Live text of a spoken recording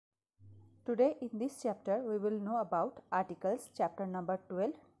Today in this chapter we will know about articles, chapter number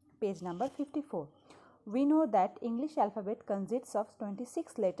 12, page number 54. We know that English alphabet consists of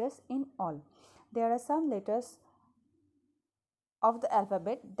 26 letters in all. There are some letters of the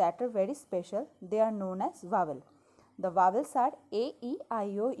alphabet that are very special. They are known as vowel. The vowels are A, E, I,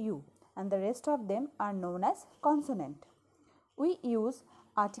 O, U, and the rest of them are known as consonant. We use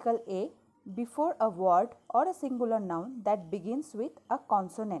article A before a word or a singular noun that begins with a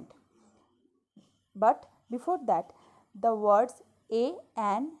consonant. But before that, the words A,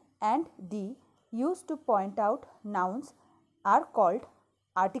 an, and D used to point out nouns are called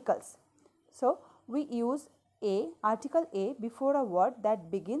articles. So, we use article A before a word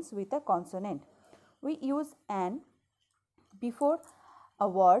that begins with a consonant. We use an before a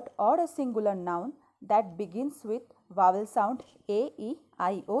word or a singular noun that begins with vowel sound A, E,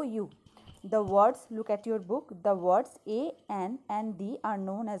 I, O, U. The words, look at your book, the words A, an, and D are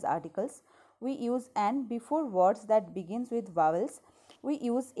known as articles. We use an before words that begins with vowels. We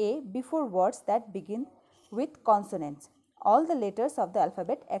use A before words that begin with consonants. All the letters of the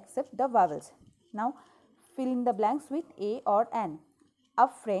alphabet except the vowels. Now, fill in the blanks with A or an. A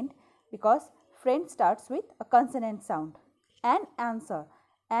friend, because friend starts with a consonant sound. An answer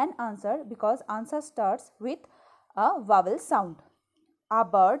because answer starts with a vowel sound. A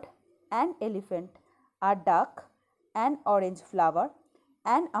bird, an elephant, a duck, an orange flower,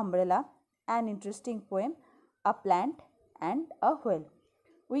 an umbrella, an interesting poem, a plant, and a whale.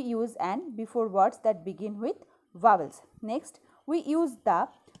 We use an before words that begin with vowels. Next, we use the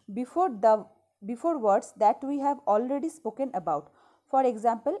before words that we have already spoken about. For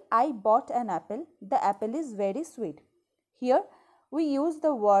example, I bought an apple. The apple is very sweet. Here, we use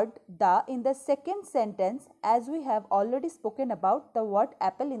the word the in the second sentence as we have already spoken about the word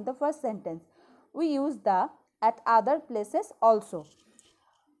apple in the first sentence. We use the at other places also.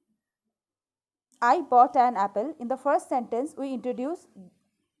 I bought an apple. In the first sentence, we introduce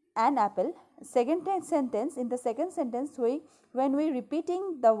an apple. In the second sentence, when we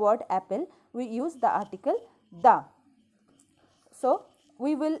repeating the word apple, we use the article the. So,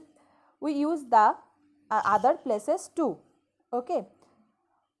 we use the other places too. Okay.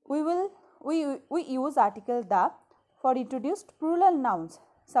 We use article the for introduced plural nouns.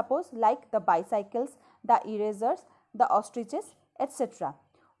 Suppose like the bicycles, the erasers, the ostriches, etc.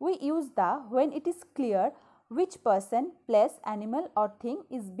 We use the when it is clear which person, place, animal or thing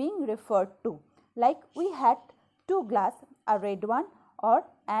is being referred to. Like we had two glass, a red one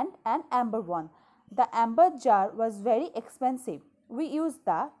and an amber one. The amber jar was very expensive. We use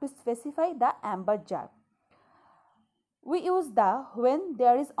the to specify the amber jar. We use the when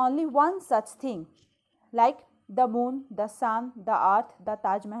there is only one such thing, like the moon, the sun, the earth, the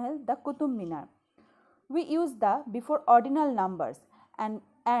Taj Mahal, the Qutub Minar. We use the before ordinal numbers and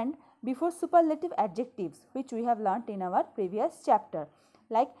before superlative adjectives, which we have learnt in our previous chapter,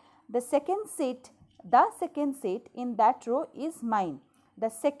 like the second seat in that row is mine. The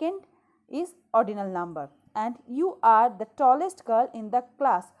second is ordinal number, and you are the tallest girl in the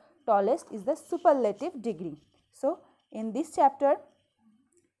class. Tallest is the superlative degree. So, in this chapter,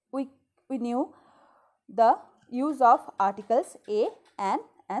 we knew the use of articles A, an,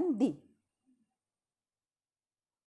 and the.